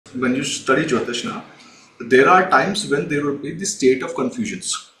when you study Jyotish now, there are times when there will be the state of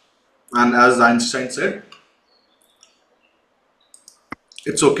confusions. And as Einstein said,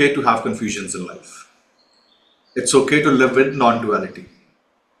 it's okay to have confusions in life. It's okay to live with non-duality.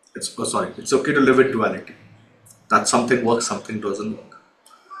 It's okay to live with duality. That something works, something doesn't work.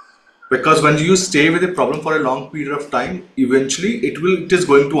 Because when you stay with a problem for a long period of time, eventually it is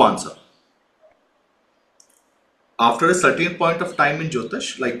going to answer. After a certain point of time in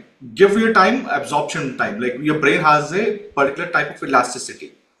Jyotish, like give your time absorption time. Like your brain has a particular type of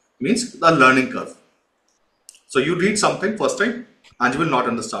elasticity, means the learning curve. So you read something first time and you will not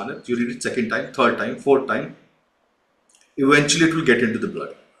understand it. You read it second time, third time, fourth time. Eventually it will get into the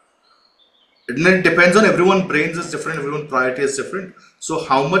blood. And it depends on everyone. Brains is different. Everyone priority is different. So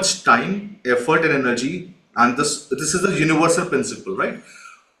how much time, effort, and energy, and this is a universal principle, right?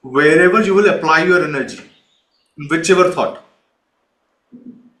 Wherever you will apply your energy, whichever thought,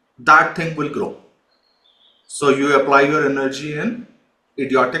 that thing will grow. So you apply your energy in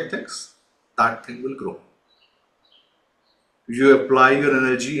idiotic things, that thing will grow. You apply your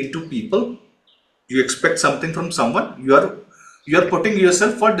energy into people, you expect something from someone, you are putting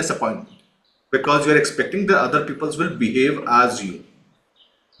yourself for disappointment because you are expecting that other peoples will behave as you.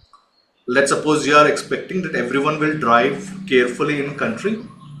 Let's suppose you are expecting that everyone will drive carefully in country.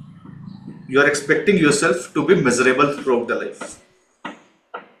 You are expecting yourself to be miserable throughout the life.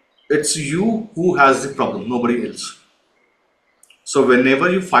 It's you who has the problem, nobody else. So whenever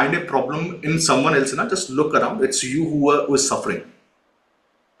you find a problem in someone else, just look around. It's you who is suffering.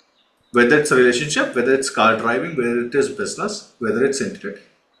 Whether it's a relationship, whether it's car driving, whether it is business, whether it's internet,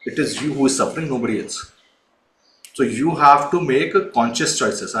 it is you who is suffering, nobody else. So you have to make conscious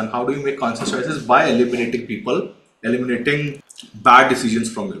choices. And how do you make conscious choices? By eliminating people, eliminating bad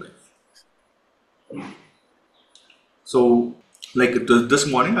decisions from your life. So like this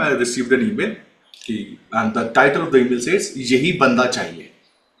morning, I received an email and the title of the email says, "Yehi banda chahiye,"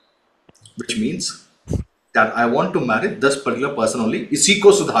 which means that I want to marry this particular person only. Isi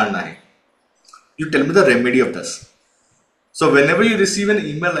ko sudharna hai. You tell me the remedy of this. So whenever you receive an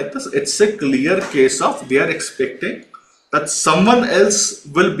email like this, it's a clear case of they are expecting that someone else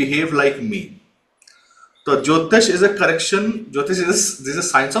will behave like me. So Jyotish is a correction. Jyotish is a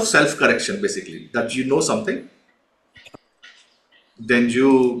science of self-correction, basically. That you know something, then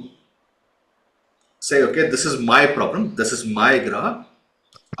you say, okay, this is my problem, this is my graha,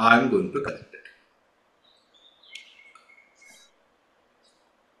 I'm going to correct it.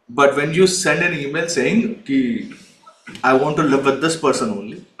 But when you send an email saying, ki, I want to live with this person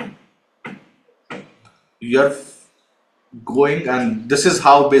only, you're going, and this is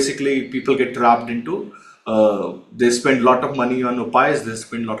how basically people get trapped into. They spend a lot of money on upayas, they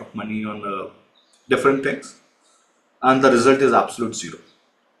spend a lot of money on different things, and the result is absolute zero.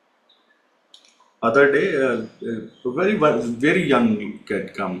 Other day, a very young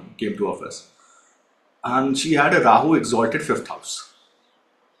kid came to office, and she had a Rahu exalted fifth house,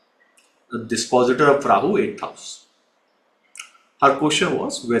 the dispositor of Rahu eighth house. Her question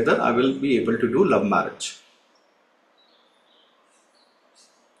was whether I will be able to do love marriage.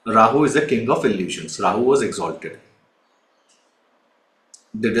 Rahu is the king of illusions. Rahu was exalted.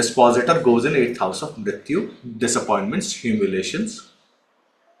 The dispositor goes in eighth house of Mrityu, disappointments, humiliations,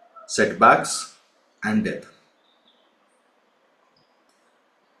 setbacks, and death.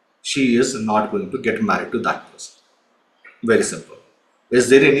 She is not going to get married to that person. Very simple. Is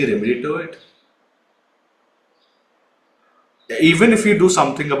there any remedy to it? Even if you do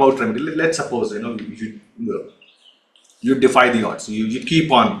something about remedy, let's suppose you defy the odds. You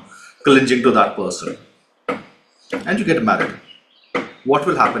keep on clinging to that person, and you get married. What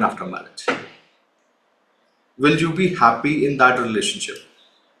will happen after marriage? Will you be happy in that relationship?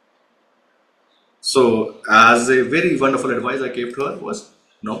 So, as a very wonderful advice I gave to her was,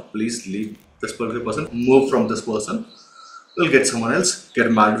 no, please leave this particular person, move from this person, will get someone else,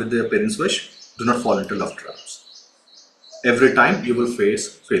 get married with their parents' wish, do not fall into love traps. Every time you will face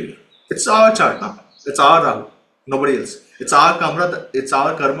failure. It's our chart, no? It's our Rahu, nobody else. It's our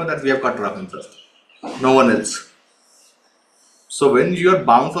karma that we have got Rahu himself, no one else. So when you are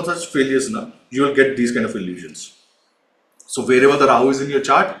bound for such failures, you will get these kind of illusions. So wherever the Rahu is in your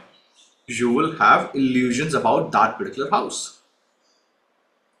chart, you will have illusions about that particular house.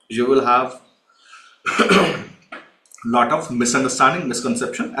 You will have lot of misunderstanding,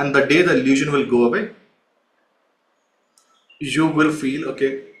 misconception, and the day the illusion will go away, you will feel,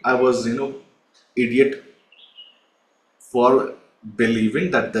 okay, I was, idiot for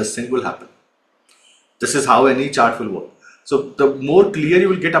believing that this thing will happen. This is how any chart will work. So the more clear you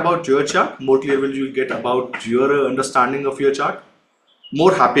will get about your chart, more clear will you get about your understanding of your chart,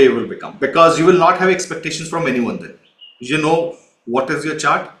 more happy you will become, because you will not have expectations from anyone then. You know what is your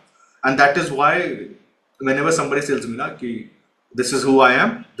chart, and that is why whenever somebody tells me na, ki, this is who I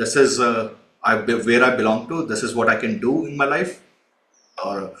am, this is where I belong to, this is what I can do in my life,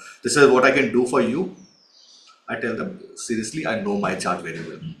 or this is what I can do for you, I tell them, seriously, I know my chart very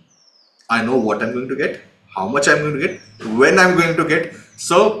well. I know what I'm going to get, how much I'm going to get, when I'm going to get.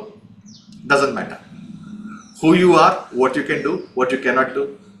 So, doesn't matter who you are, what you can do, what you cannot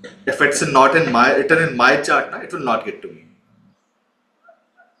do. If it's not in my written in my chart, it will not get to me.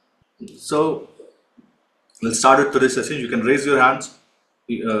 So, we'll start with today's session. You can raise your hands.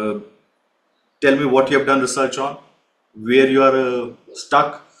 Uh, Tell me what you have done research on, where you are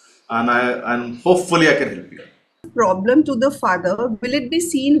stuck, and hopefully I can help you. Problem to the father, will it be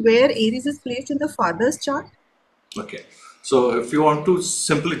seen where Aries is placed in the father's chart? Okay. So if you want to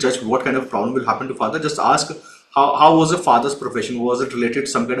simply judge what kind of problem will happen to father, just ask how was the father's profession? Was it related to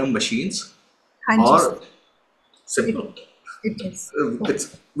some kind of machines Hanji, or simple? it is.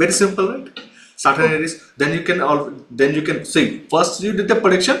 It's very simple, right? Saturn Aries. Then you can see first you did the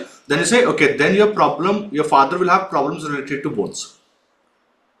prediction. Then you say okay. Then your father will have problems related to bones,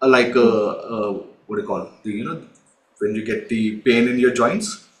 like what do you call when you get the pain in your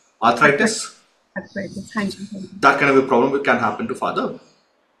joints, arthritis. Arthritis, Hanji. That kind of a problem can happen to father.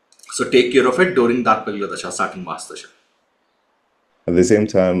 So take care of it during that period, Dasha, Saturn Mars Dasha. At the same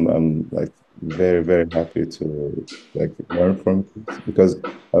time, I'm like very, very happy to like learn from this because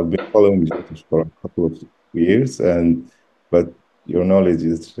I've been following Jyotish for a couple of years, but your knowledge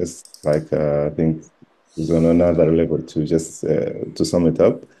is just like I think is on another level to just to sum it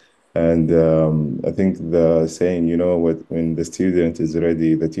up. And I think the saying, when the student is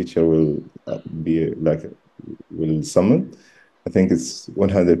ready, the teacher will be like will summon. I think it's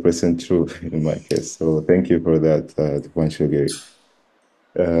 100% true in my case. So thank you for that, Deepanshu Giri.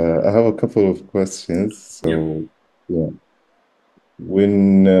 I have a couple of questions. So, yeah,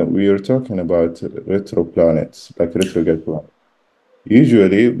 when we are talking about retro planets, like retrograde planets,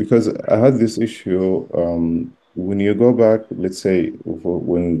 usually, because I had this issue, when you go back, let's say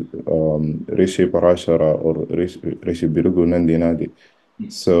when Rishi Parashara or Rishi Birugu Nandi Nadi,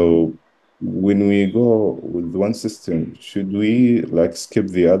 so when we go with one system, should we like skip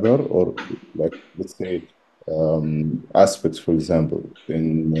the other, or like let's say aspects, for example,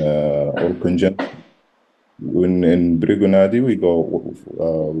 in or conjunction? When in Brigonadi we go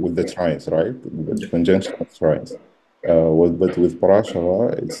with the trines, right? The conjunction of trines. But with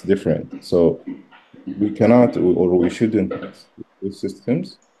Parashara, it's different. So we cannot or we shouldn't mix the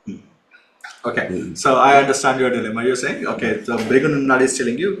systems. Okay, so I understand your dilemma. You're saying, okay, so Brigham Nadi is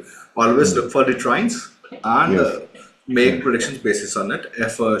telling you always look for the trines and Yes. make predictions basis on it.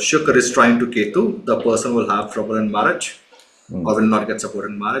 If Shukra is trying to Ketu, the person will have trouble in marriage or will not get support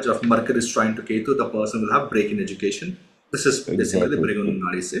in marriage. Or if Mercury is trying to Ketu, the person will have break in education. This is basically the Exactly. Brigham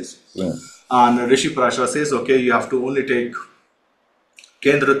Nadi says. Yeah. And Rishi Parashara says, okay, you have to only take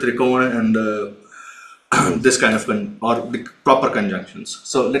Kendra Trikona and this kind of or the proper conjunctions.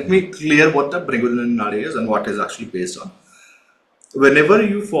 So let me clear what the Brigulin Nadi is and what is actually based on. Whenever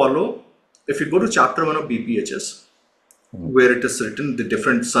you follow, if you go to chapter 1 of BPHS, where it is written the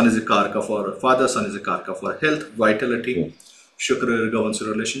different sun is a karka for father, sun is a karka for health, vitality, Shukra governs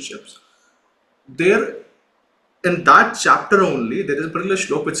your relationships. There, in that chapter only, there is a particular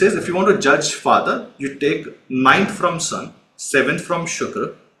shloka which says if you want to judge father, you take 9th from sun, 7th from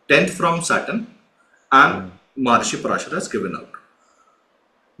Shukra, 10th from Saturn, and Maharishi Parashara has given out.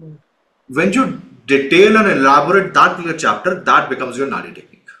 When you detail and elaborate that particular chapter, that becomes your Nadi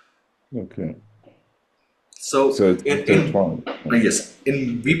technique. Okay. So it's yes,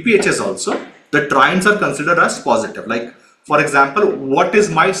 in VPHS also, the trines are considered as positive. Like, for example, what is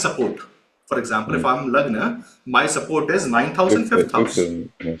my support? For example, if I'm Lagna, my support is 9th house and 5th house.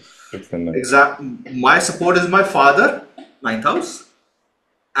 My support is my father, 9th house,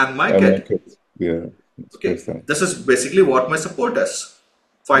 and my kid. Yeah. Okay, this is basically what my support is,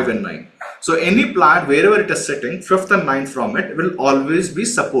 5 and 9. So any planet, wherever it is sitting, 5th and 9th from it will always be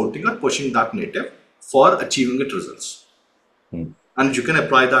supporting or pushing that native for achieving its results. And you can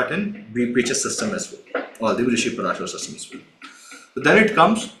apply that in VPHS system as well, or the Rishi Parashara system as well. But then it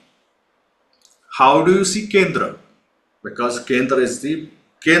comes, how do you see Kendra? Because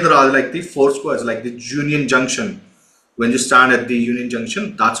Kendra are like the four squares, like the Union Junction. When you stand at the Union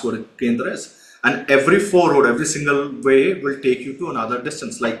Junction, that's what Kendra is. And every four road, every single way will take you to another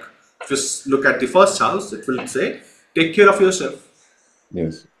distance. Like if you look at the first house, it will say, take care of yourself.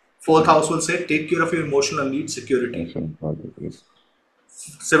 Yes. 4th house will say, take care of your emotional needs, security.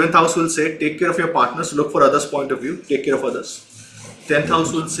 7th house will say, take care of your partners, look for others' point of view, take care of others. 10th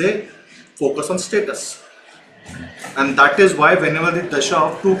house will say focus on status. And that is why whenever the dasha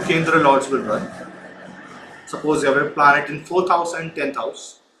of two Kendra lords will run, suppose you have a planet in 4th house and 10th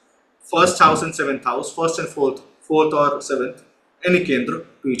house, first house and 7th house, first and fourth or 7th, any Kendra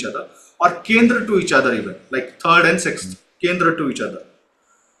to each other, or Kendra to each other even, like 3rd and 6th, Kendra to each other.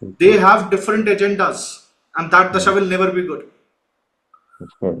 They have different agendas, and that dasha will never be good. Of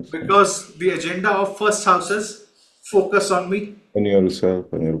course. Because the agenda of first house is focus on me, On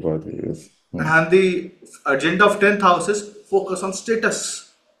yourself, on your body, yes. and the agenda of 10th house is focus on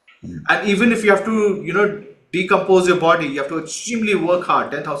status. And even if you have to, decompose your body, you have to extremely work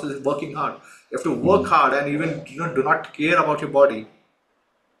hard. 10th house is working hard. You have to work hard and even, do not care about your body.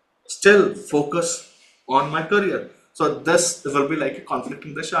 Still focus on my career. So this will be like a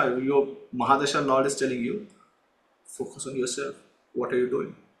conflicting dasha. Your Mahadasha Lord is telling you, focus on yourself. What are you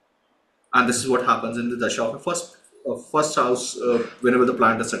doing? And this is what happens in the dasha of a first house whenever the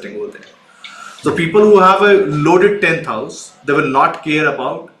planet is setting over there. So people who have a loaded 10th house, they will not care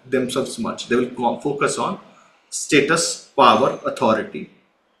about themselves much. They will focus on status, power, authority.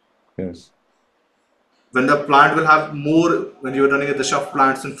 Yes. When the plant will have more, when you're running a dasha of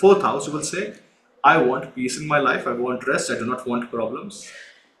plants in 4th house, you will say, I want peace in my life. I want rest. I do not want problems.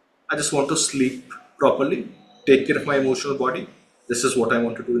 I just want to sleep properly, take care of my emotional body. This is what I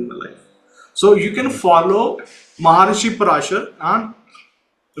want to do in my life. So you can follow Maharishi Parashar and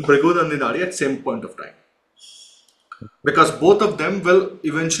Brigudandinari at same point of time, because both of them will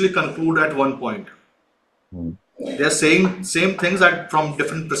eventually conclude at one point. They are saying same things from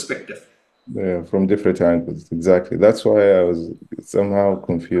different perspective. Yeah, from different angles. Exactly. That's why I was somehow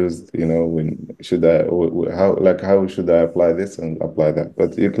confused, when should I, how should I apply this and apply that?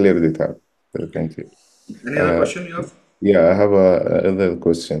 But you cleared it out. So thank you. Any other question you have? Yeah, I have another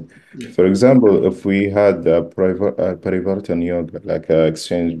question. For example, if we had a Parivartan Yoga, like an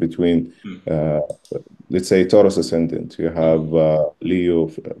exchange between, let's say, Taurus ascendant, you have Leo,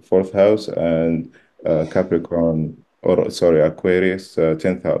 4th house, and Capricorn, or sorry, Aquarius,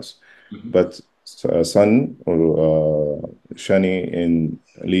 10th house. But Sun or Shani in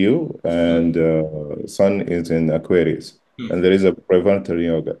Leo, and Sun is in Aquarius. And there is a Parivartan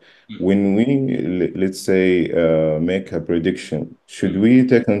Yoga. When we, let's say, make a prediction, should we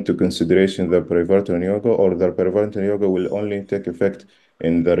take into consideration the Parivartan Yoga, or the Parivartan Yoga will only take effect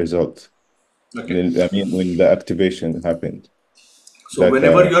in the result? Okay. I mean, when the activation happened. So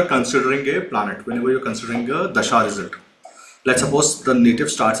whenever you are considering a planet, whenever you're considering a dasha result, let's suppose the native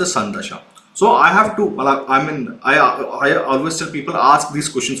starts a sun dasha. So I have to, I always tell people, ask these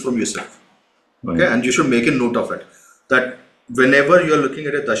questions from yourself. Okay, and you should make a note of it. That whenever you're looking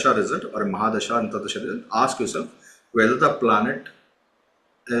at a dasha result or a mahadasha and antardasha result, ask yourself whether the planet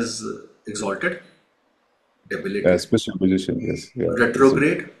is exalted, debilitated, special position, yes. Yeah.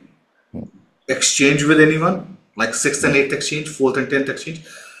 retrograde, exchange with anyone, like 6th and 8th exchange, 4th and 10th exchange,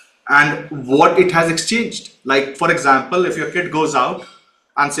 and what it has exchanged. Like, for example, if your kid goes out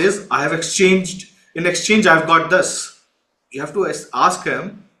and says, I have exchanged, in exchange I've got this, you have to ask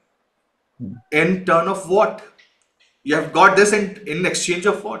him, in turn of what? You have got this in exchange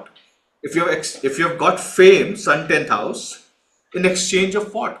of what? If you have got fame, Sun 10th house, in exchange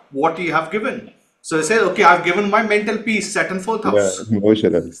of what? What you have given? So you say, okay, I've given my mental peace, Saturn 4th house. Yeah,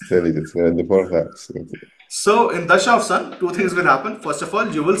 emotional intelligence, the 4th house. So in Dasha of Sun, two things will happen. First of all,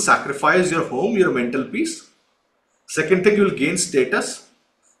 you will sacrifice your home, your mental peace. Second thing, you will gain status.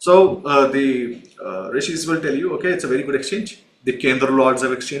 So the rishis will tell you, okay, it's a very good exchange. The Kendra lords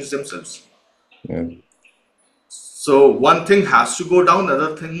have exchanged themselves. Yeah. So one thing has to go down, the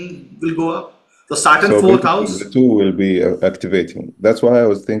other thing will go up. So Saturn So 4th house. the two will be activating. That's why I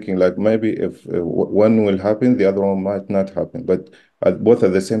was thinking, like, maybe if one will happen, the other one might not happen, but both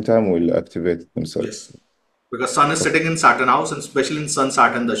at the same time will activate themselves. Yes, because Sun is sitting in Saturn house, and especially in Sun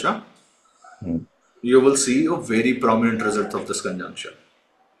Saturn Dasha, you will see a very prominent result of this conjunction.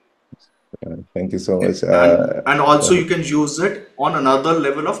 Thank you so much. And also you can use it on another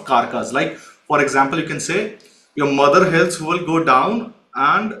level of karkas. Like, for example, you can say your mother health will go down,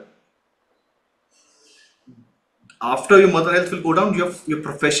 and after your mother health will go down, your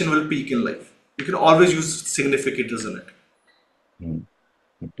profession will peak in life. You can always use significators in it.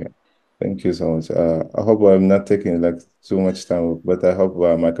 Okay. Thank you so much. I hope I'm not taking like too much time, but I hope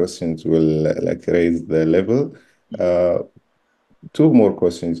my questions will like raise the level. Two more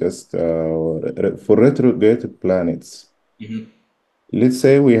questions, just for retrograde planets. Let's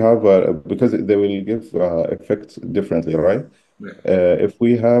say we have because they will give effect differently, right? If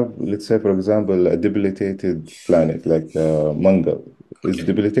we have, let's say, for example, a debilitated planet like Mangal is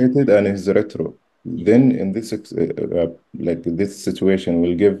debilitated and is retro. then in this like this situation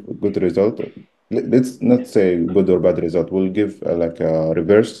will give good result. Let's not say good or bad result. Will give like a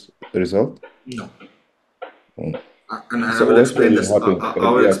reverse result. No. Mm. And I So will what explain will this. happen? I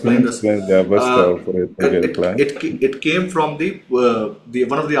will Yeah, can you explain this. explain the best Uh, for it to it, get a it, client? it, it came from the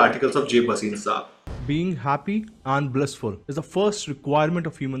one of the articles of J. Basin Saab. Being happy and blissful is the first requirement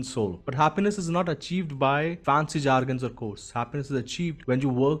of human soul. But happiness is not achieved by fancy jargons or course. Happiness is achieved when you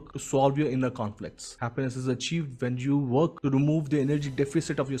work to solve your inner conflicts. Happiness is achieved when you work to remove the energy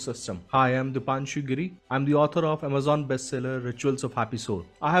deficit of your system. Hi, I am Deepanshu Giri. I am the author of Amazon bestseller Rituals of Happy Soul.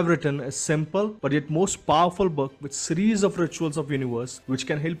 I have written a simple but yet most powerful book with series of rituals of universe which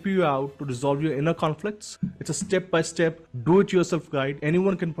can help you out to resolve your inner conflicts. It's a step-by-step, do-it-yourself guide.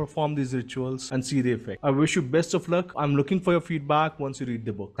 Anyone can perform these rituals and see the effect. I wish you best of luck. I'm looking for your feedback once you read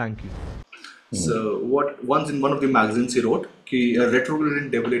the book. Thank you. Mm. So what once in one of the magazines he wrote, a retrograde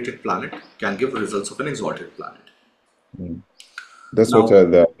and debilitated planet can give results of an exalted planet. Mm. That's what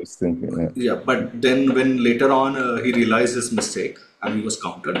Now, I was thinking. Yeah. yeah, but then when later on he realized his mistake and he was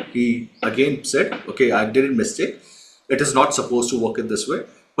countered, he again said, "Okay, I did a mistake. It is not supposed to work in this way."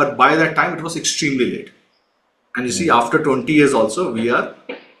 But by that time, it was extremely late. And you see, Mm. after 20 years, also we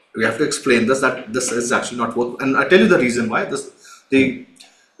have to explain this that this is actually not work. And I tell you the reason why. Mm.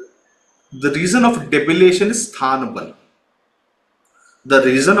 The reason of debilation is sthanabal. The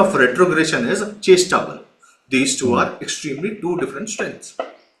reason of retrogression is chestabal. These two Mm. are extremely two different strengths.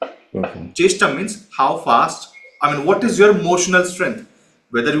 Okay. Chesta means how fast, I mean, what is your emotional strength?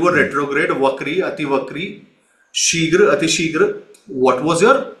 Whether you were Mm. retrograde, Vakri, Ati Vakri, Shigra, Ati Shigra, what was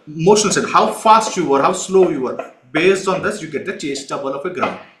your emotional strength? How fast you were, how slow you were. Based on this, you get the chesta ball of a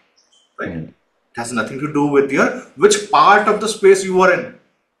ground. Right? Mm. It has nothing to do with your which part of the space you were in.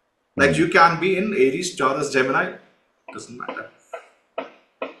 Like Mm. you can be in Aries, Taurus, Gemini, doesn't matter.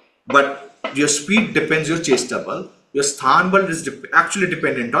 But your speed depends your chase ball. Your sthan ball is actually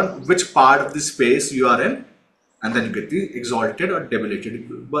dependent on which part of the space you are in, and then you get the exalted or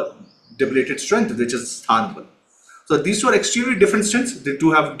debilitated strength, which is sthan ball. So these two are extremely different strengths. They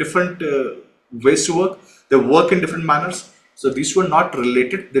do have different ways to work. They work in different manners. So these two are not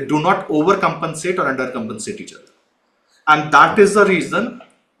related. They do not overcompensate or undercompensate each other. And that is the reason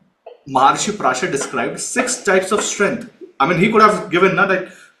Maharshi Prasha described 6 types of strength. I mean, he could have given like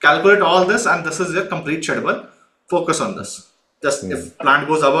calculate all this and this is a complete schedule. Focus on this. Just Mm. if plant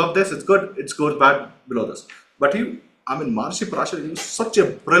goes above this, it's good. It goes bad below this. But I mean, Maharshi Prasha used such a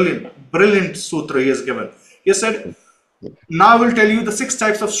brilliant sutra he has given. He said, now I will tell you the 6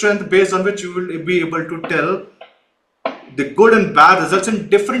 types of strength based on which you will be able to tell the good and bad results in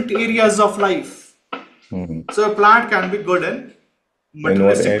different areas of life. Mm. So a plant can be good in In what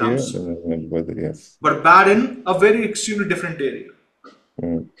materialistic area? terms, Yes. but bad in a very extremely different area.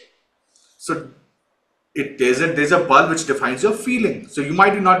 Mm. So there's a bulb which defines your feeling. So you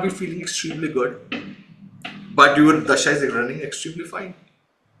might not be feeling extremely good, but your dasha is running extremely fine.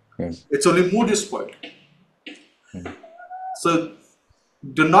 Yes. It's only mood is spoiled. Mm. So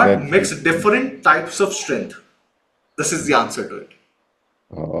do not Like, mix different types of strength. This is the answer to it.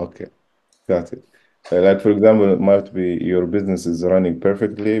 oh, okay, got it. Like, for example, it might be your business is running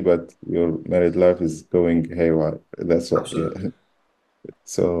perfectly, but your married life is going haywire. That's what, yeah. Absolutely.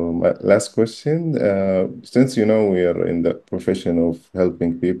 So my last question, since you know we are in the profession of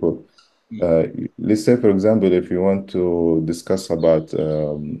helping people, let's say, for example, if you want to discuss about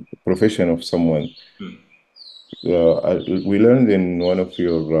profession of someone, we learned in one of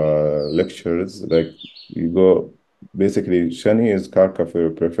your lectures, like you go, basically, Shani is Karka for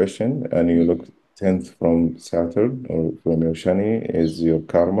your profession, and you look 10th from Saturn, or from your Shani is your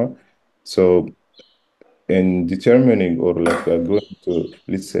karma. So in determining or like going to,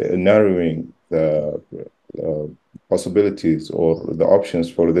 let's say, narrowing the uh, possibilities or the options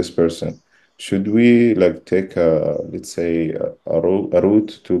for this person, should we like take a, let's say, a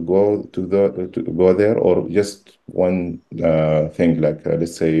route to go to go there, or just one thing, like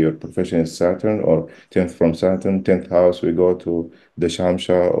let's say your profession is Saturn, or 10th from Saturn, 10th house, we go to the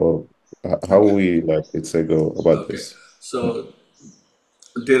Shamsha, or how Okay. we like, let's say, go about Okay. this? So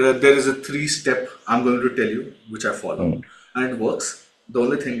there is a 3 step I'm going to tell you which I follow, Mm, and it works. The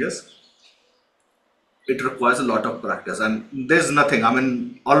only thing is it requires a lot of practice, and there's nothing. I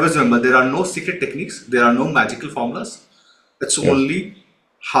mean, always remember there are no secret techniques. There are no magical formulas. It's yes. only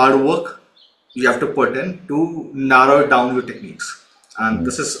hard work you have to put in to narrow down your techniques. And Mm,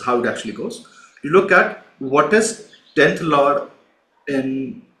 this is how it actually goes. You look at what is 10th lord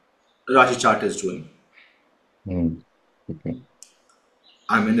in Rashi chart is doing. mm, okay.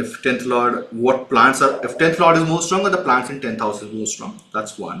 I mean, if 10th lord, what plants are, if 10th lord is more strong, or the plants in 10th house is more strong.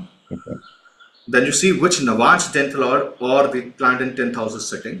 That's one. Okay. Then you see which Navansh 10th lord or the planet in 10th house is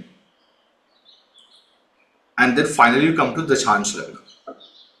sitting. And then finally you come to the Dashansh level.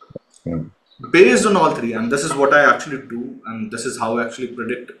 Mm. Based on all three, and this is what I actually do, and this is how I actually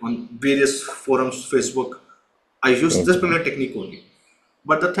predict on various forums, Facebook. I use this Okay. particular technique only.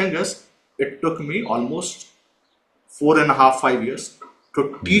 But the thing is, it took me almost 4.5, 5 years to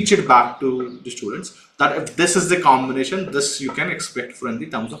teach it back to the students that if this is the combination, this you can expect from the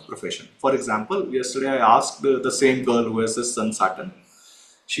terms of profession. For example, yesterday I asked the same girl who has this Sun Saturn.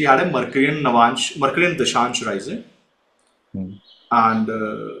 She had a Mercury in Dashansh rising, Mm. and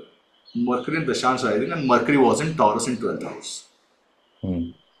Mercury in Dashansh rising, and Mercury was in Taurus in 12th house.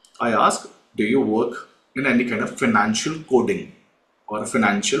 Mm. I asked, do you work in any kind of financial coding or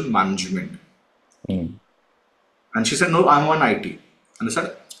financial management? Mm. And she said, no, I'm on IT. And I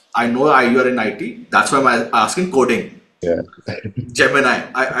said, I know you are in IT. That's why I'm asking coding. Yeah. Gemini,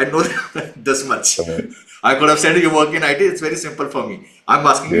 I know this much. Uh, I could have said you work in IT. It's very simple for me. I'm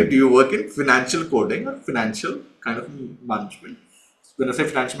asking yeah. you, do you work in financial coding or financial kind of management? When I say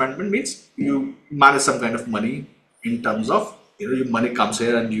financial management means you manage some kind of money in terms of, your money comes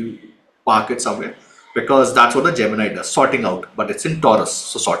here and you park it somewhere, because that's what the Gemini does, sorting out. But it's in Taurus,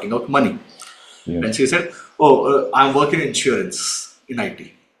 so sorting out money. Yeah. And she said, oh, I'm working in insurance in IT.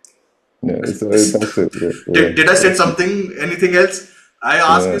 Yeah. So This, that's it. Yeah. did I say Yeah. something, anything else? I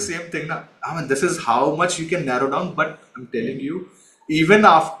ask Yeah. you same thing now. I mean, this is how much you can narrow down, but I'm telling you, even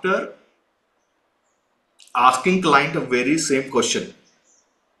after asking client a very same question,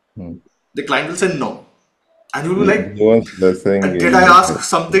 Mm. the client will say no. And you'll be He like, wants the thing did I ask immediately.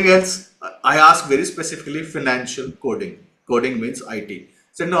 something else? I asked very specifically financial coding. Coding means IT.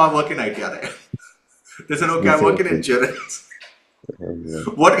 Said, no, I work in IT. RI." They said, okay, The I work same in thing. insurance. Yeah.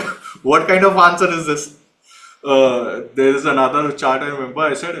 What what kind of answer is this? There is another chart I remember.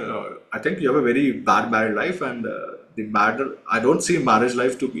 I said, I think you have a very bad married life, and the matter. I don't see marriage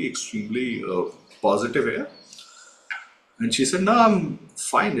life to be extremely positive here. And she said, no, I'm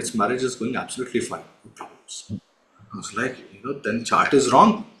fine. Its marriage is going absolutely fine. No problems. I was like, then chart is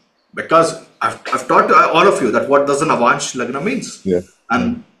wrong, because I've taught all of you that what does the Navansh Lagna means, Yeah. Mm.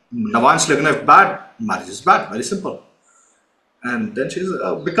 and Navansh Lagna if bad, marriage is bad. Very simple. And then she's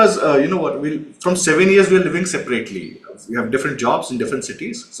because you know what, we from 7 years we're living separately. We have different jobs in different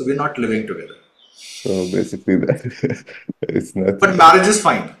cities, so we're not living together. So basically, that it's not. But marriage is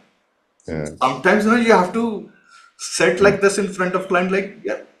fine. Yeah. Sometimes you have to set Mm. like this in front of client, like,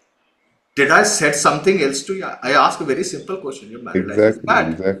 yeah, did I set something else to you? I ask a very simple question. Your married life is Exactly. bad,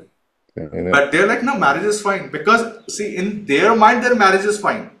 Exactly. You know. but they're like, no, marriage is fine, because see, in their mind, their marriage is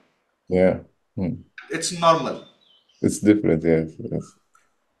fine. Yeah. Mm. It's normal. It's different. Yes. Yes.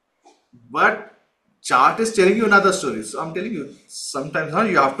 But chart is telling you another story. So I'm telling you, sometimes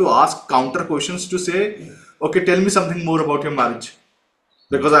you have to ask counter questions to say, okay, tell me something more about your marriage. Mm.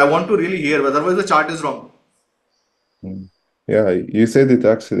 Because I want to really hear, otherwise the chart is wrong. Mm. Yeah. You said it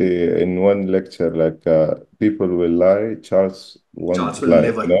actually in one lecture. Like people will lie, charts Charts won't will lie.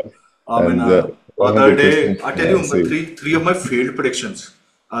 never. I mean, And other day, 100% I tell you, see. three of my failed predictions.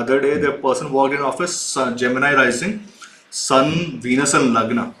 Other day, Mm. the person walked in office, Gemini rising, Mm. Sun, Venus, and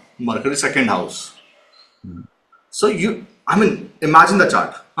Lagna, Mercury second house. Mm. So I mean, imagine the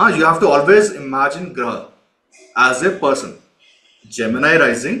chart. You have to always imagine Graha as a person. Gemini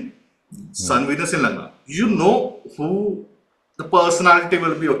rising, Mm. Sun, Venus in Lagna. You know who the personality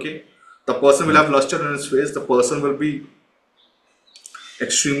will be, okay? The person will Mm. have luster in his face. The person will be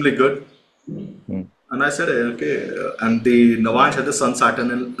extremely good. Mm. And I said, okay. And the Navansh had the Sun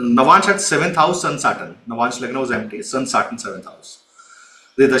Saturn. And Navansh had seventh house Sun Saturn. Navansh Lagna was empty. Sun Saturn seventh house.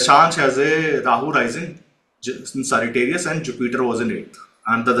 The Dashansh has a Rahu rising in Sagittarius, and Jupiter was in eighth.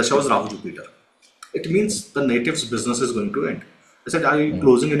 And the Dasha was Rahu Jupiter. It means the native's business is going to end. I said, are you Mm.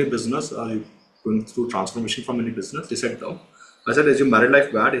 closing any business? Are you going through transformation from any business? He said, no. I said, is your married life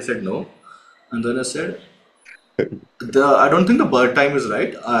bad? He said, no. And then I said, I don't think the birth time is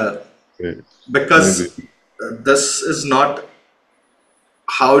right, Okay. Maybe. because this is not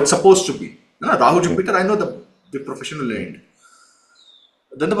how it's supposed to be. Rahu Yeah. Jupiter, I know the professional end.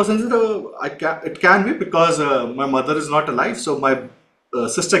 Then the person said, it can be because my mother is not alive, so my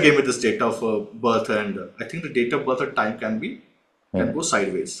sister gave me this date of birth, and I think the date of birth and time can Mm. go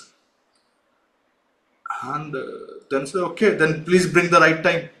sideways. And then say, okay, then please bring the right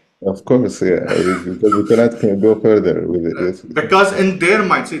time. Of course, yeah. Because we cannot go further with it. Yes. Because in their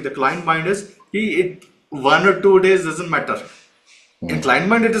mind, see, the client mind is, 1 or 2 days doesn't matter. In Mm. client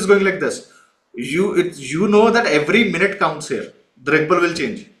mind, it is going like this. You know that every minute counts here. The ripple will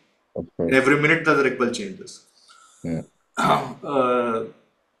change. Of In course. every minute, the ripple changes. Yeah. Uh,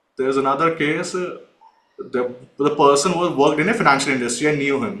 There's another case. The person was worked in a financial industry. I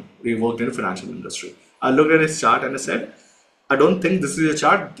knew him. He worked in a financial industry. I looked at his chart and I said, I don't think this is a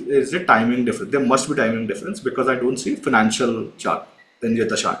chart. Is a timing difference? There must be timing difference because I don't see financial chart in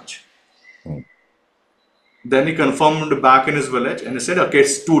the chart. Mm. Then he confirmed back in his village and he said, okay,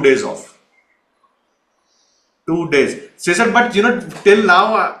 it's 2 days off. 2 days. So he said, but till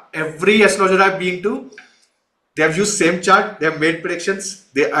now, every astrologer I've been to, they have used same chart. They have made predictions.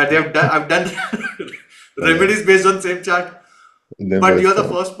 They have done. I've done remedies based on same chart. But Never you're the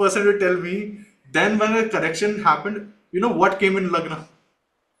thought. first person to tell me. Then when a correction happened, you know what came in Lagna?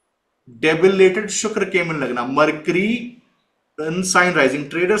 Debilitated Shukra came in Lagna. Mercury in sign rising,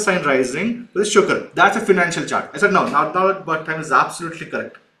 trader sign rising with Shukra. That's a financial chart. I said, no, now that time is absolutely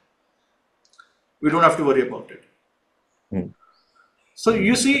correct. We don't have to worry about it. Mm. So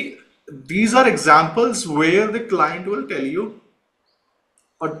you see, these are examples where the client will tell you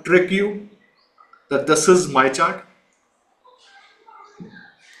or trick you that this is my chart,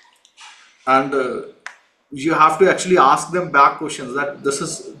 and you have to actually ask them back questions that this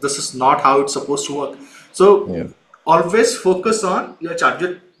is not how it's supposed to work. So Yeah. always focus on your chart.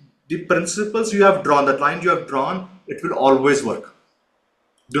 The principles you have drawn, that line you have drawn, it will always work.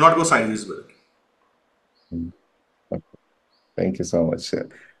 Do not go sideways with it. Mm. Thank you so much.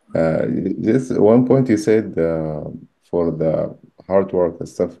 Just one point you said for the hard work and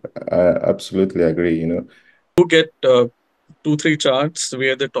stuff, I absolutely agree, you know. Do get two, three charts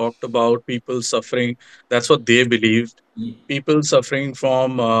where they talked about people suffering. That's what they believed. People suffering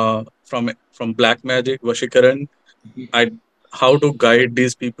from black magic, Vashikaran. I how to guide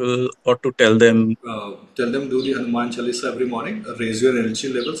these people or to tell them. Tell them do the Hanuman Chalisa every morning. Raise your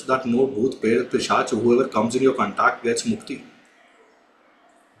energy levels. That no bhoot, peret, pishach, whoever comes in your contact gets mukti.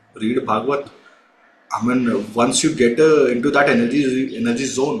 Read Bhagavad. I mean, once you get into that energy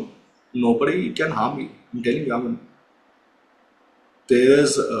zone, nobody can harm you. I'm telling you. I mean, there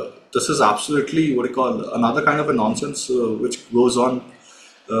is this is absolutely what you call another kind of a nonsense which goes on.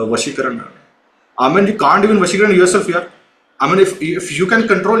 Vashikaran. I mean, you can't even Vashikaran yourself here. I mean, if you can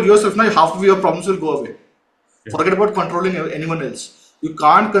control yourself now, half of your problems will go away. Yeah. Forget about controlling anyone else. You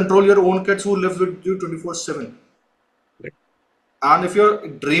can't control your own kids who live with you 24/7. Like, And if you're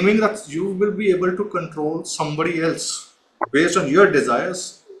dreaming that you will be able to control somebody else based on your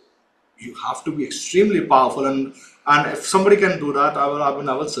desires, you have to be extremely powerful. And if somebody can do that, I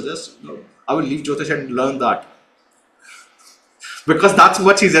will suggest, I will leave Jyotish and learn that, because that's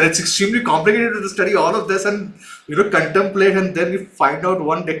much easier. It's extremely complicated to study all of this and contemplate, and then you find out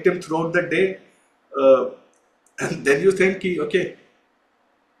one dictum throughout the day, uh, and then you think, okay,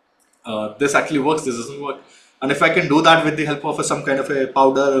 this actually works, this doesn't work. And if I can do that with the help of some kind of a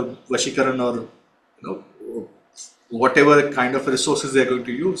powder, Vashikaran, or whatever kind of resources they're going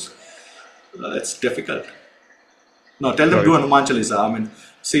to use, it's difficult. Now tell them right. do Hanuman Chalisa. I mean,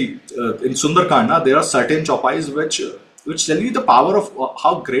 see, in Sundarkanda, there are certain chopais which tell you the power of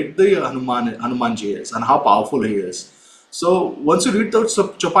how great the Hanumanji is and how powerful he is. So once you read those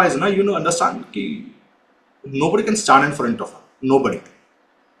chopais, understand that nobody can stand in front of him. Nobody.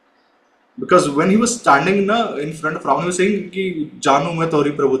 Because when he was standing in front of Ravan, he was saying कि जानू मैं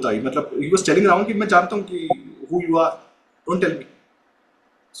तोरी प्रभुताई. मतलब he was telling Ravan कि मैं जानता हूँ कि who you are. Don't tell me.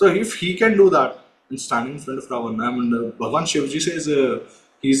 So if he can do that in standing in front of Ravan, I mean, Bhagwan Shivji says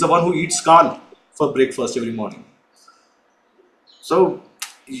he's the one who eats kal for breakfast every morning. So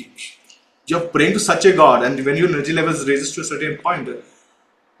you're praying to such a God, and when your energy levels raises to a certain point,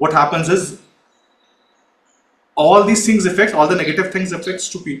 what happens is all these things affect, all the negative things affects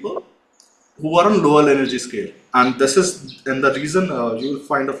to people who are on lower energy scale. And the reason you will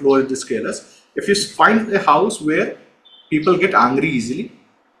find of lower energy scale is if you find a house where people get angry easily,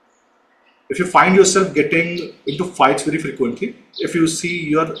 if you find yourself getting into fights very frequently, if you see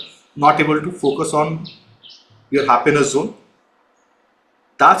you're not able to focus on your happiness zone,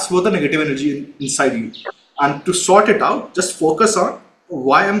 that's where the negative energy inside you. And to sort it out, just focus on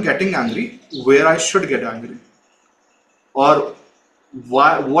why I'm getting angry, where I should get angry, or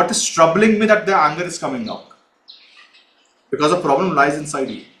what is troubling me that the anger is coming out, because the problem lies inside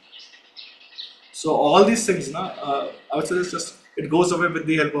you. So all these things, I would say it's just it goes away with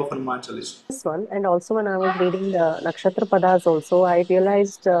the help of Hanuman Chalisa. This one, and also when I was reading the Nakshatra Padas, also I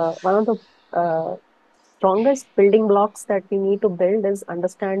realized one of the uh, strongest building blocks that we need to build is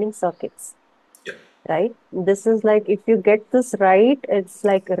understanding circuits. Yeah. Right? This is like if you get this right, it's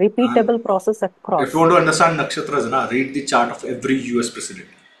like a repeatable process across. If you want to understand nakshatras, read the chart of every US president.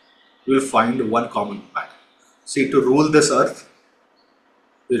 You will find one common pattern. See, to rule this earth,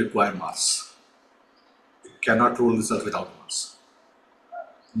 we require Mars. You cannot rule this earth without Mars.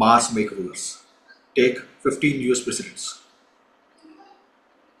 Mars make rulers. Take 15 US presidents.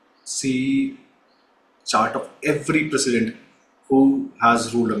 See chart of every president who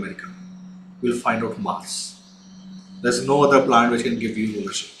has ruled America. You'll find out Mars. There's no other planet which can give you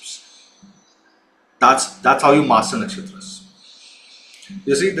rulerships. That's how you master nakshatras.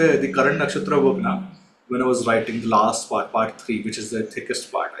 You see the current nakshatra book now, when I was writing the last part 3, which is the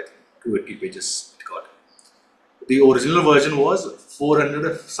thickest part, I think 280 pages it got. The original version was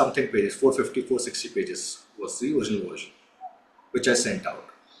 400 something pages, 450, 460 pages was the original version, which I sent out.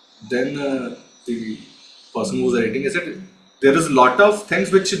 Then the person who was editing said, there is a lot of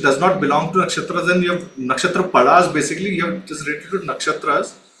things which does not belong to nakshatras, and you have nakshatra padas, basically you have just related to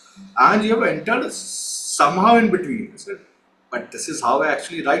nakshatras, and you have entered somehow in between. I said, but this is how I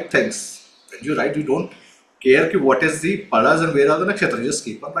actually write things. When you write, you don't care what is the padas and where are the nakshatras, you just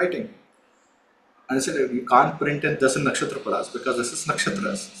keep on writing. And I said, you can't print in this in nakshatra padas because this is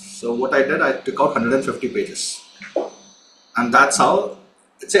nakshatras. So what I did, I took out 150 pages. And that's how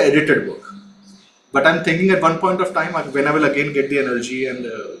it's an edited book. But I'm thinking at one point of time, when I will again get the energy and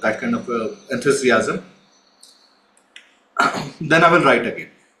that kind of enthusiasm, then I will write again.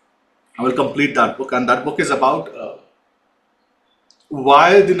 I will complete that book. And that book is about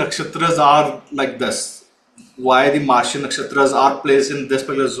why the nakshatras are like this. Why the Martian nakshatras are placed in this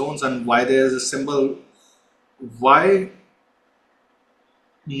particular zones, and why there is a symbol. Why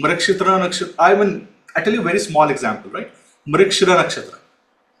Mrikshitra nakshatra. I tell you a very small example, right? Mrikshira nakshatra.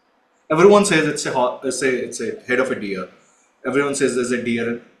 Everyone says it's a head of a deer. Everyone says there's a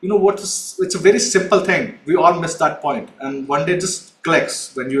deer. You know what? It's a very simple thing. We all miss that point, and one day it just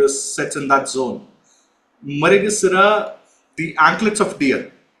clicks when you sit in that zone. Mrikshira, the anklets of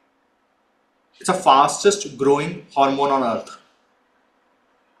deer. It's the fastest growing hormone on earth,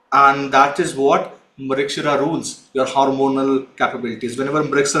 and that is what Mrikshira rules, your hormonal capabilities. Whenever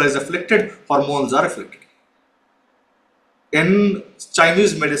Mrikshira is afflicted, hormones are afflicted. In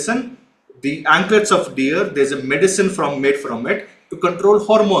Chinese medicine, the anklets of deer, there's a medicine made from it to control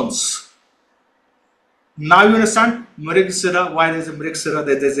hormones. Now you understand Mrikshira, why there's a Mrikshira,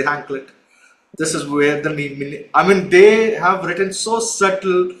 there's a anklet. This is where they have written so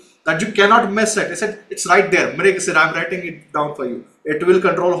subtle that you cannot miss it. I said, it's right there. Mrikshira, I'm writing it down for you. It will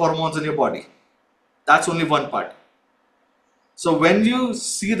control hormones in your body. That's only one part. So when you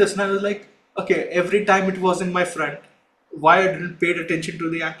see this, now I was like, okay, every time it was in my front, why I didn't pay attention to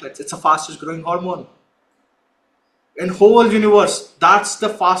the anklets? It's the fastest growing hormone. In whole universe, that's the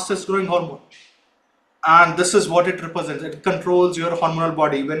fastest growing hormone. And this is what it represents. It controls your hormonal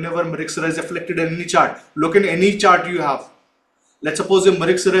body. Whenever Mrikshira is afflicted in any chart, look in any chart you have. Let's suppose your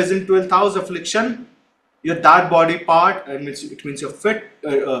Mrikshira is in 12th house affliction, your that body part, it means you're fit.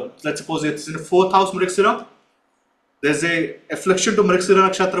 Let's suppose it's in the 4th house Mrikshira. There's a affliction to Mrikshira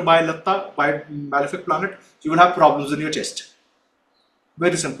nakshatra by Latta, by malefic planet. You will have problems in your chest.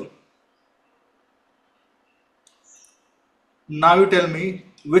 Very simple. Now you tell me,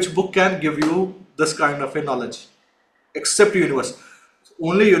 which book can give you this kind of a knowledge? Except universe.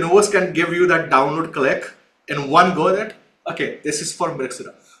 Only universe can give you that download click in one go that, okay, this is for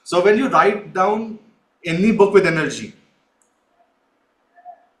Mrikshira. So when you write down any book with energy,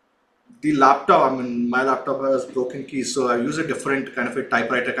 the laptop, my laptop has broken keys, so I use a different kind of a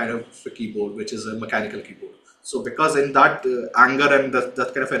typewriter kind of a keyboard, which is a mechanical keyboard. So because in that anger and that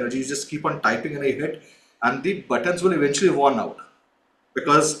kind of energy, you just keep on typing and I hit, and the buttons will eventually worn out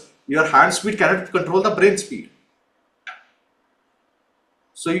because your hand speed cannot control the brain speed.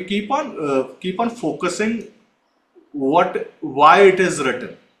 So you keep on focusing why it is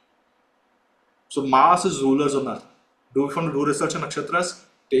written. So Mars is rulers on earth. Do you want to do research on nakshatras?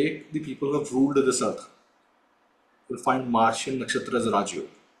 Take the people who have ruled this earth. You'll find Martian nakshatras Rajyog.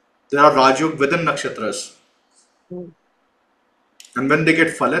 There are Rajyog within nakshatras. And when they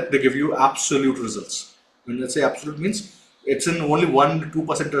get Phalit, they give you absolute results. When I say absolute means it's in only 1 to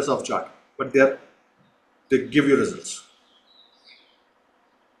 2% of chart, but they give you results.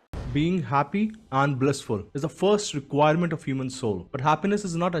 Being happy and blissful is the first requirement of human soul. But happiness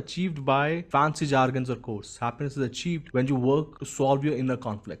is not achieved by fancy jargons or quotes. Happiness is achieved when you work to solve your inner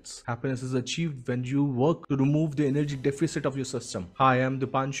conflicts. Happiness is achieved when you work to remove the energy deficit of your system. Hi, I'm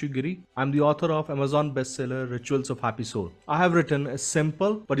Deepanshu Giri. I'm the author of Amazon bestseller Rituals of Happy Soul. I have written a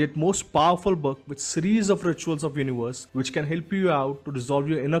simple but yet most powerful book with series of rituals of universe which can help you out to resolve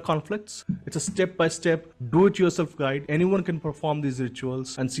your inner conflicts. It's a step-by-step, do-it-yourself guide. Anyone can perform these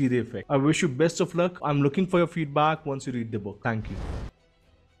rituals and see the effect. I wish you best of luck. I'm looking for your feedback once you read the book. Thank you.